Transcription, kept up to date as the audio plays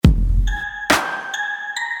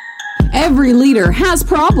Every leader has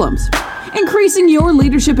problems. Increasing your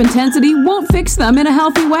leadership intensity won't fix them in a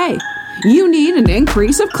healthy way. You need an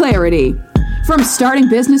increase of clarity. From starting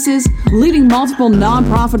businesses, leading multiple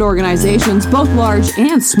nonprofit organizations, both large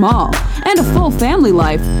and small, and a full family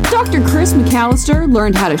life, Dr. Chris McAllister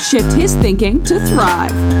learned how to shift his thinking to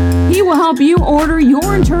thrive. He will help you order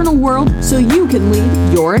your internal world so you can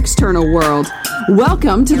lead your external world.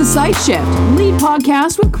 Welcome to The Sight Shift, lead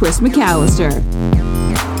podcast with Chris McAllister.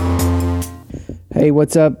 Hey,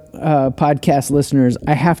 what's up, podcast listeners?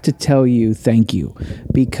 I have to tell you thank you,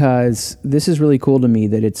 because this is really cool to me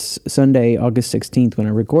that it's Sunday, August 16th when I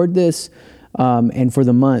record this, and for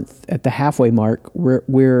the month at the halfway mark,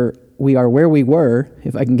 we are where we were,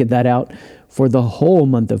 if I can get that out, for the whole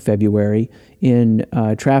month of February in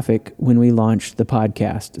traffic when we launched the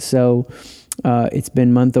podcast. So it's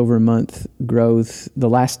been month over month growth. The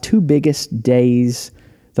last two days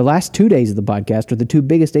of the podcast are the two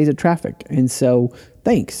biggest days of traffic. And so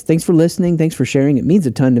thanks for listening. Thanks for sharing. It means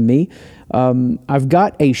a ton to me. I've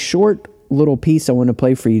got a short little piece I want to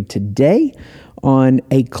play for you today on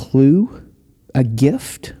a clue, a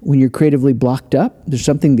gift when you're creatively blocked up. There's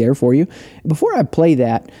something there for you. Before I play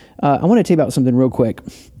that, I want to tell you about something real quick.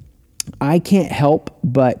 I can't help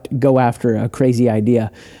but go after a crazy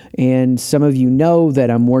idea. And some of you know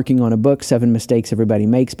that I'm working on a book, 7 Mistakes Everybody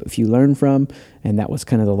Makes But Few Learn From. And that was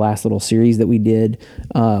kind of the last little series that we did.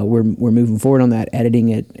 We're moving forward on that, editing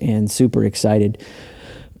it, and super excited.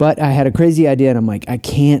 But I had a crazy idea, and I'm like, I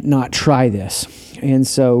can't not try this. And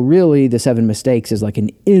so really, the 7 Mistakes is like an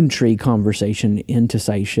entry conversation into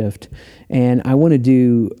Sight Shift. And I want to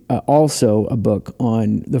do also a book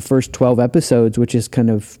on the first 12 episodes, which is kind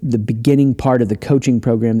of the beginning part of the coaching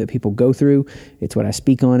program that people go through. It's what I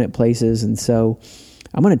speak on at places. And so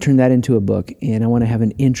I'm going to turn that into a book. And I want to have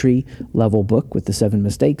an entry-level book with the 7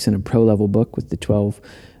 Mistakes and a pro-level book with the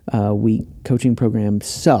 12-week coaching program.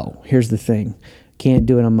 So here's the thing. Can't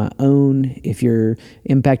do it on my own. If you're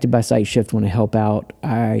impacted by Sight Shift, want to help out,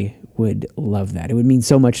 I would love that. It would mean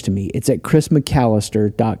so much to me. It's at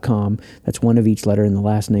chrismcallister.com. That's one of each letter in the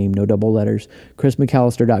last name, no double letters.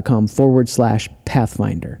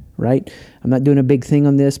 chrismcallister.com/Pathfinder, right? I'm not doing a big thing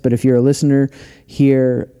on this, but if you're a listener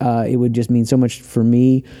here, it would just mean so much for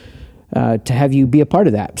me to have you be a part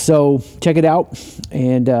of that. So check it out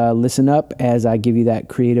and listen up as I give you that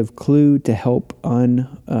creative clue to help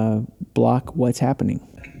unblock what's happening.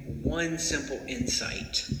 One simple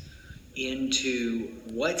insight into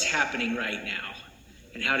what's happening right now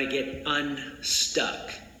and how to get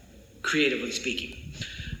unstuck, creatively speaking.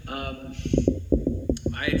 I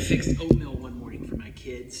had fixed oatmeal one morning for my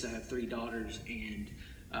kids. I have 3 daughters, and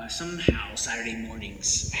somehow Saturday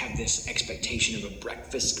mornings have this expectation of a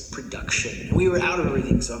breakfast production. And we were out of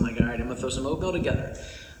everything, so I'm like, all right, I'm going to throw some oatmeal together.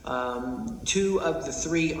 2 of the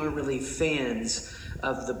 3 aren't really fans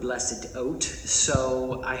of the blessed oat,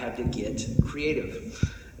 so I had to get creative.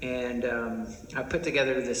 And I put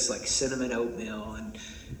together this like cinnamon oatmeal, and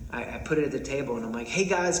I put it at the table, and I'm like, hey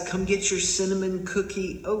guys, come get your cinnamon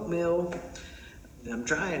cookie oatmeal. And I'm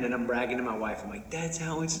trying, and I'm bragging to my wife. I'm like, that's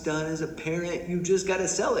how it's done as a parent. You just got to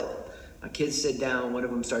sell it. My kids sit down. One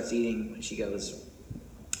of them starts eating, and she goes,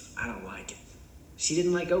 I don't like it. She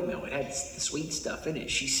didn't like oatmeal. It had the sweet stuff in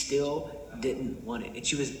it. She still didn't want it. And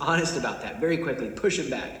she was honest about that very quickly,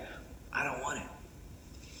 pushing back. I don't want it.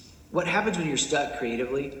 What happens when you're stuck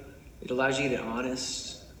creatively? It allows you to get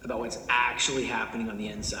honest about what's actually happening on the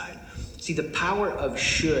inside. See, the power of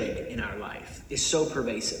should in our life is so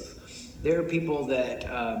pervasive. There are people that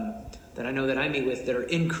I know that I meet with that are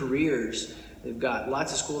in careers. They've got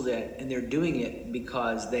lots of school debt, and they're doing it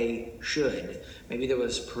because they should. Maybe there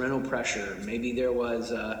was parental pressure. Maybe there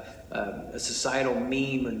was a societal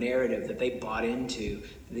meme or narrative that they bought into.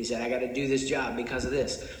 They said, I got to do this job because of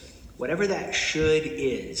this. Whatever that should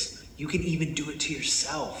is, you can even do it to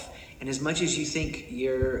yourself. And as much as you think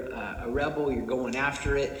you're a rebel, you're going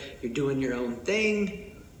after it, you're doing your own thing,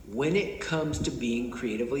 when it comes to being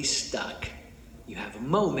creatively stuck, you have a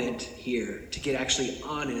moment here to get actually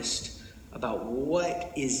honest about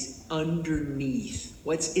what is underneath,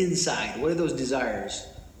 what's inside, what are those desires,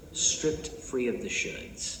 stripped free of the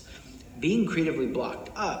shoulds. Being creatively blocked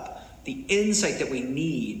up, the insight that we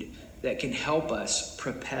need that can help us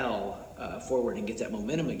propel forward and get that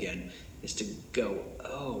momentum again is to go,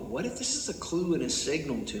 oh, what if this is a clue and a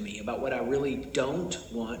signal to me about what I really don't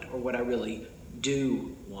want or what I really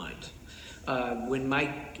do want? When my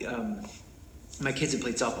kids had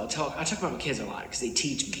played softball, I talk about my kids a lot because they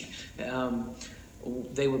teach me.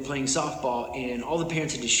 They were playing softball, and all the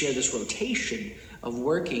parents had to share this rotation of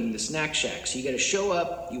working the snack shack. So you got to show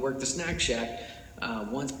up, you work the snack shack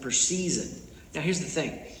once per season. Now here's the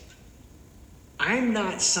thing. I'm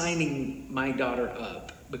not signing my daughter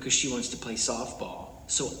up because she wants to play softball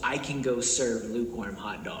so I can go serve lukewarm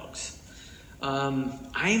hot dogs.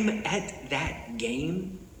 I'm at that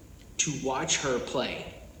game to watch her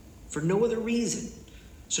play for no other reason.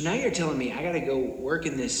 So now you're telling me I gotta go work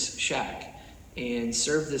in this shack and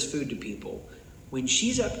serve this food to people. When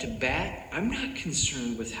she's up to bat, I'm not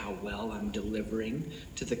concerned with how well I'm delivering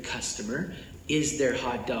to the customer. Is their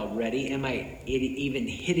hot dog ready? Am I even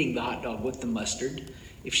hitting the hot dog with the mustard?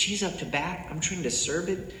 If she's up to bat, I'm trying to serve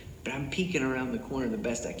it, but I'm peeking around the corner the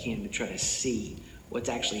best I can to try to see what's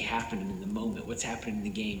actually happening in the moment, what's happening in the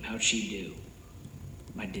game, how'd she do?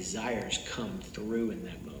 My desires come through in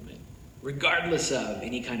that moment, regardless of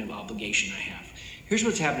any kind of obligation I have. Here's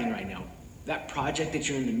what's happening right now. That project that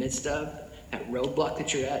you're in the midst of, that roadblock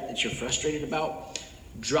that you're at, that you're frustrated about,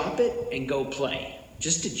 drop it and go play,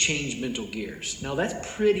 just to change mental gears. Now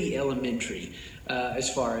that's pretty elementary as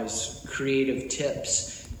far as creative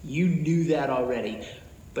tips. You knew that already,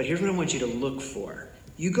 but here's what I want you to look for.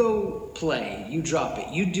 You go play, you drop it,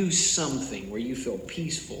 you do something where you feel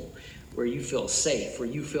peaceful, where you feel safe, where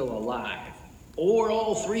you feel alive, or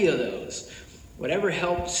all three of those. Whatever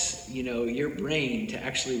helps, your brain to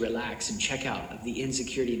actually relax and check out the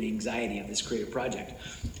insecurity and anxiety of this creative project.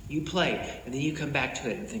 You play, and then you come back to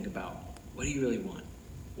it and think about, what do you really want?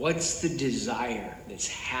 What's the desire that's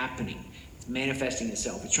happening? It's manifesting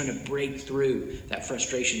itself. It's trying to break through that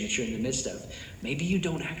frustration that you're in the midst of. Maybe you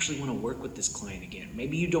don't actually want to work with this client again.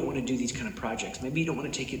 Maybe you don't want to do these kind of projects. Maybe you don't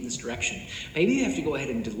want to take it in this direction. Maybe you have to go ahead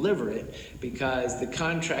and deliver it because the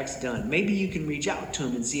contract's done. Maybe you can reach out to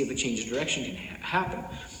them and see if a change of direction can happen.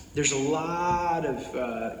 There's a lot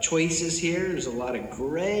of choices here. There's a lot of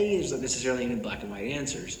gray. There's not necessarily any black and white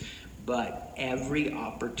answers. But every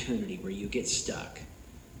opportunity where you get stuck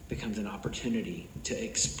becomes an opportunity to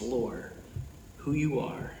explore who you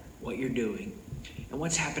are, what you're doing, and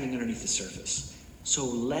what's happening underneath the surface. So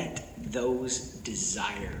let those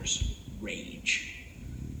desires rage.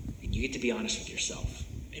 And you get to be honest with yourself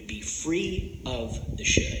and be free of the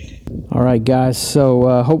should. All right, guys.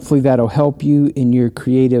 So hopefully that'll help you in your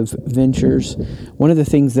creative ventures. One of the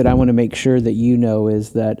things that I want to make sure that you know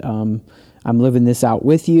is that I'm living this out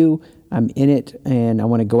with you. I'm in it, and I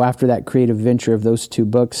want to go after that creative venture of those two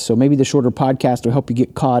books. So maybe the shorter podcast will help you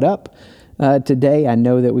get caught up today. I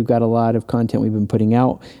know that we've got a lot of content we've been putting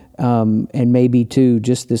out, and maybe too,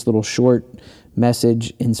 just this little short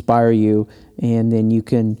message inspire you. And then you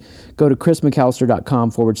can go to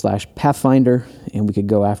chrismcallister.com/Pathfinder, and we could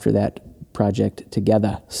go after that project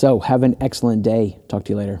together. So have an excellent day. Talk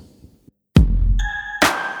to you later.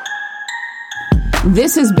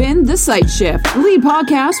 This has been The Sight Shift, lead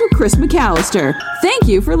podcast with Chris McAllister. Thank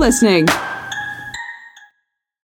you for listening.